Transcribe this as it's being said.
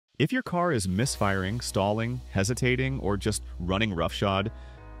If your car is misfiring, stalling, hesitating, or just running roughshod,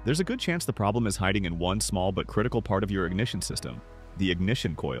 there's a good chance the problem is hiding in one small but critical part of your ignition system, the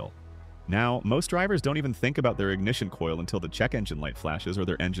ignition coil. Now, most drivers don't even think about their ignition coil until the check engine light flashes or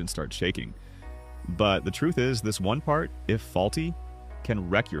their engine starts shaking. But the truth is, this one part, if faulty,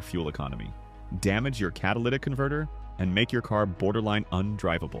 can wreck your fuel economy, damage your catalytic converter, and make your car borderline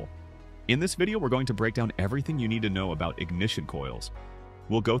undrivable. In this video, we're going to break down everything you need to know about ignition coils.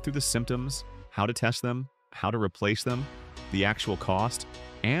 We'll go through the symptoms, how to test them, how to replace them, the actual cost,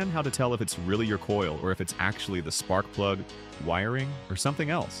 and how to tell if it's really your coil or if it's actually the spark plug, wiring, or something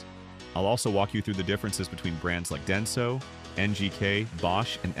else. I'll also walk you through the differences between brands like Denso, NGK,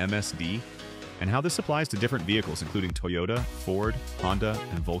 Bosch, and MSD, and how this applies to different vehicles including Toyota, Ford, Honda,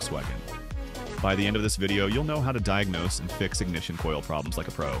 and Volkswagen. By the end of this video, you'll know how to diagnose and fix ignition coil problems like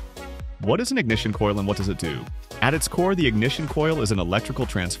a pro. What is an ignition coil and what does it do? At its core, the ignition coil is an electrical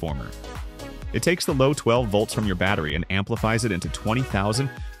transformer. It takes the low 12 volts from your battery and amplifies it into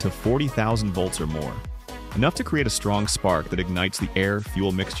 20,000 to 40,000 volts or more, enough to create a strong spark that ignites the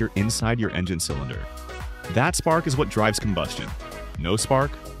air-fuel mixture inside your engine cylinder. That spark is what drives combustion. No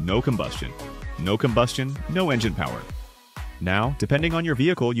spark, no combustion. No combustion, no engine power. Now, depending on your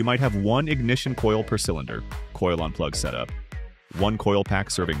vehicle, you might have one ignition coil per cylinder, coil-on-plug setup, one coil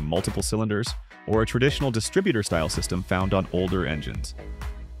pack serving multiple cylinders, or a traditional distributor-style system found on older engines.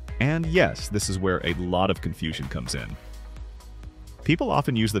 And yes, this is where a lot of confusion comes in. People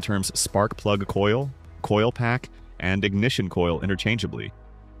often use the terms spark plug coil, coil pack, and ignition coil interchangeably.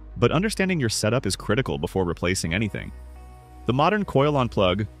 But understanding your setup is critical before replacing anything. The modern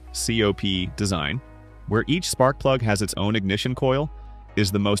coil-on-plug (COP) design, where each spark plug has its own ignition coil, is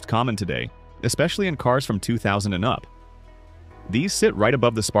the most common today, especially in cars from 2000 and up. These sit right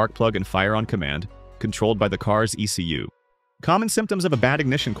above the spark plug and fire on command, controlled by the car's ECU. Common symptoms of a bad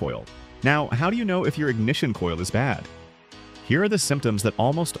ignition coil. Now, how do you know if your ignition coil is bad? Here are the symptoms that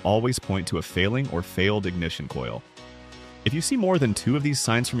almost always point to a failing or failed ignition coil. If you see more than 2 of these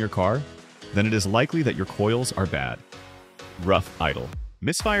signs from your car, then it is likely that your coils are bad. Rough idle.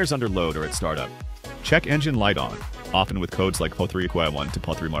 Misfires under load or at startup. Check engine light on, often with codes like po3 to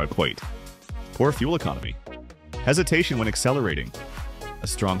po3. Poor fuel economy. Hesitation when accelerating. A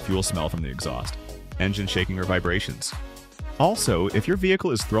strong fuel smell from the exhaust. Engine shaking or vibrations. Also, if your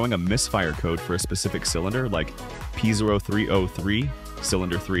vehicle is throwing a misfire code for a specific cylinder like P0303,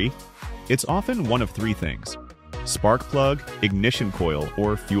 cylinder 3, it's often one of 3 things: spark plug, ignition coil,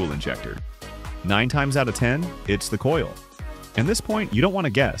 or fuel injector. 9 times out of 10, it's the coil. At this point, you don't want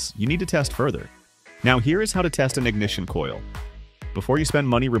to guess, you need to test further. Now here is how to test an ignition coil. Before you spend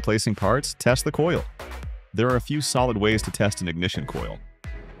money replacing parts, test the coil. There are a few solid ways to test an ignition coil.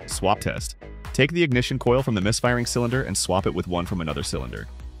 Swap test. Take the ignition coil from the misfiring cylinder and swap it with one from another cylinder.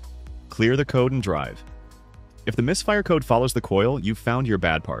 Clear the code and drive. If the misfire code follows the coil, you've found your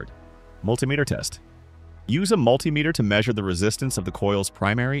bad part. Multimeter test. Use a multimeter to measure the resistance of the coil's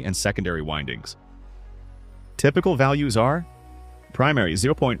primary and secondary windings. Typical values are: primary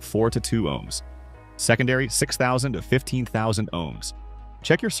 0.4 to 2 ohms, secondary 6,000 to 15,000 ohms.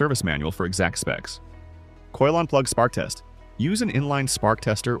 Check your service manual for exact specs. Coil-on-plug spark test. Use an inline spark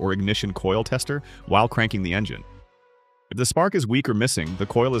tester or ignition coil tester while cranking the engine. If the spark is weak or missing, the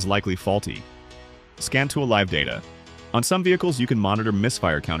coil is likely faulty. Scan tool live data. On some vehicles, you can monitor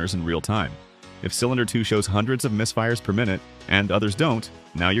misfire counters in real time. If cylinder 2 shows hundreds of misfires per minute and others don't,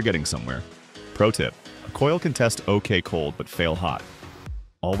 now you're getting somewhere. Pro tip: a coil can test OK cold but fail hot.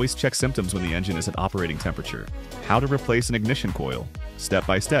 Always check symptoms when the engine is at operating temperature. How to replace an ignition coil, step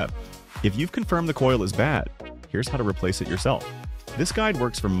by step. If you've confirmed the coil is bad, here's how to replace it yourself. This guide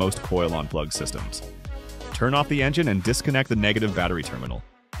works for most coil-on-plug systems. Turn off the engine and disconnect the negative battery terminal.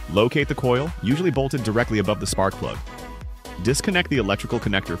 Locate the coil, usually bolted directly above the spark plug. Disconnect the electrical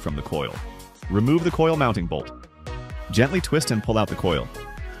connector from the coil. Remove the coil mounting bolt. Gently twist and pull out the coil.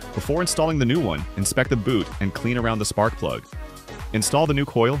 Before installing the new one, inspect the boot and clean around the spark plug. Install the new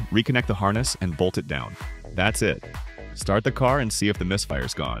coil, reconnect the harness, and bolt it down. That's it. Start the car and see if the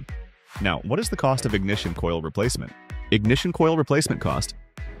misfire's gone. Now, what is the cost of ignition coil replacement? Ignition coil replacement cost.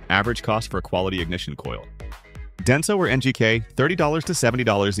 Average cost for a quality ignition coil. Denso or NGK, $30 to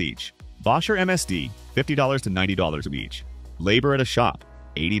 $70 each. Bosch or MSD, $50 to $90 each. Labor at a shop,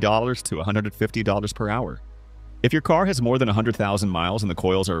 $80 to $150 per hour. If your car has more than 100,000 miles and the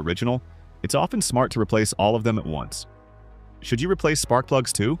coils are original, it's often smart to replace all of them at once. Should you replace spark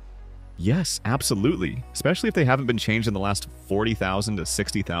plugs too? Yes, absolutely, especially if they haven't been changed in the last 40,000 to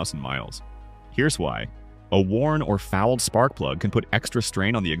 60,000 miles. Here's why. A worn or fouled spark plug can put extra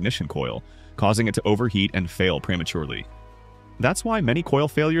strain on the ignition coil, causing it to overheat and fail prematurely. That's why many coil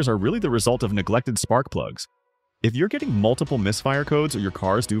failures are really the result of neglected spark plugs. If you're getting multiple misfire codes or your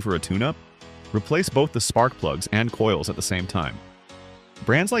car is due for a tune-up, replace both the spark plugs and coils at the same time.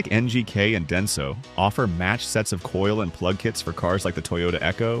 Brands like NGK and Denso offer matched sets of coil and plug kits for cars like the Toyota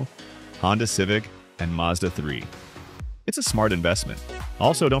Echo, Honda Civic, and Mazda 3. It's a smart investment.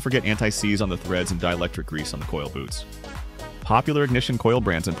 Also, don't forget anti-seize on the threads and dielectric grease on the coil boots. Popular ignition coil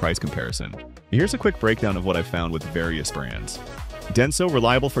brands and price comparison. Here's a quick breakdown of what I've found with various brands. Denso,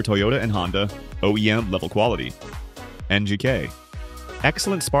 reliable for Toyota and Honda, OEM level quality. NGK,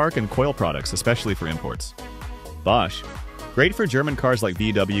 excellent spark and coil products, especially for imports. Bosch, great for German cars like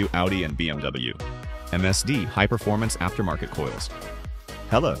VW, Audi, and BMW. MSD, high-performance aftermarket coils.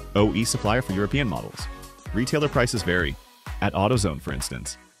 Hella, OE supplier for European models. Retailer prices vary. At AutoZone, for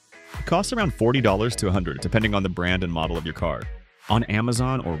instance, it costs around $40 to $100, depending on the brand and model of your car. On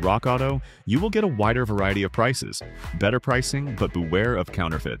Amazon or Rock Auto, you will get a wider variety of prices. Better pricing, but beware of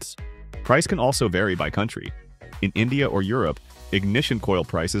counterfeits. Price can also vary by country. In India or Europe, ignition coil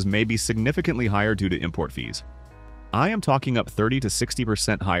prices may be significantly higher due to import fees. I am talking up 30 to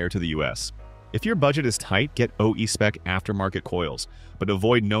 60% higher to the US. If your budget is tight, get OE spec aftermarket coils, but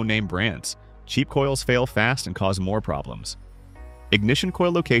avoid no-name brands. Cheap coils fail fast and cause more problems. Ignition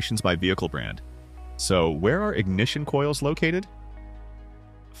coil locations by vehicle brand. So, where are ignition coils located?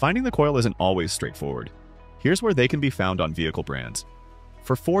 Finding the coil isn't always straightforward. Here's where they can be found on vehicle brands.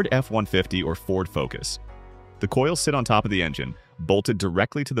 For Ford F-150 or Ford Focus, the coils sit on top of the engine, bolted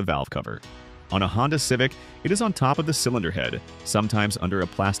directly to the valve cover. On a Honda Civic, it is on top of the cylinder head, sometimes under a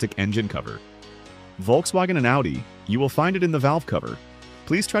plastic engine cover. Volkswagen and Audi, you will find it in the valve cover.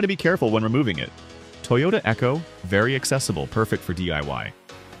 Please try to be careful when removing it. Toyota Echo, very accessible, perfect for DIY.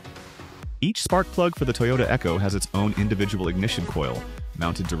 Each spark plug for the Toyota Echo has its own individual ignition coil,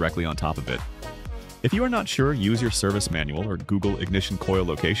 mounted directly on top of it. If you are not sure, use your service manual or Google ignition coil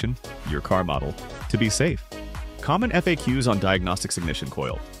location, your car model, to be safe. Common FAQs on diagnostics ignition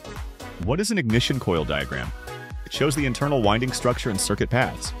coil. What is an ignition coil diagram? It shows the internal winding structure and circuit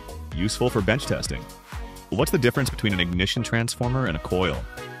paths. Useful for bench testing. What's the difference between an ignition transformer and a coil?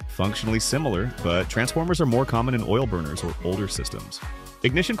 Functionally similar, but transformers are more common in oil burners or older systems.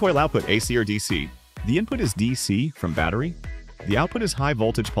 Ignition coil output, AC or DC. The input is DC from battery. The output is high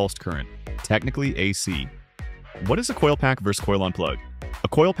voltage pulsed current, technically AC. What is a coil pack versus coil on plug? A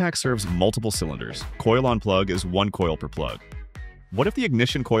coil pack serves multiple cylinders. Coil on plug is one coil per plug. What if the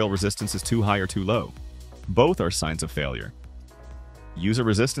ignition coil resistance is too high or too low? Both are signs of failure. Use a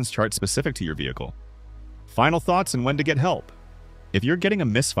resistance chart specific to your vehicle. Final thoughts and when to get help. If you're getting a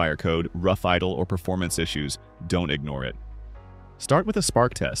misfire code, rough idle, or performance issues, don't ignore it. Start with a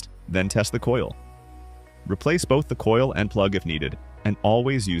spark test, then test the coil. Replace both the coil and plug if needed, and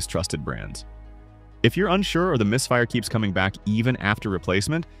always use trusted brands. If you're unsure or the misfire keeps coming back even after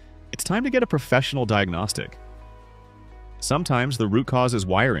replacement, it's time to get a professional diagnostic. Sometimes the root cause is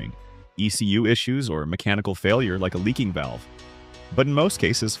wiring, ECU issues, or mechanical failure like a leaking valve. But in most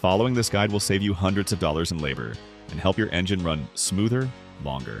cases, following this guide will save you hundreds of dollars in labor and help your engine run smoother,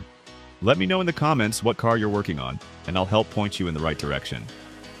 longer. Let me know in the comments what car you're working on, and I'll help point you in the right direction.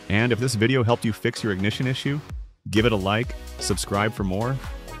 And if this video helped you fix your ignition issue, give it a like, subscribe for more,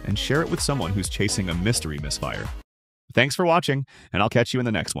 and share it with someone who's chasing a mystery misfire. Thanks for watching, and I'll catch you in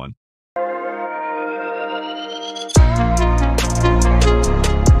the next one.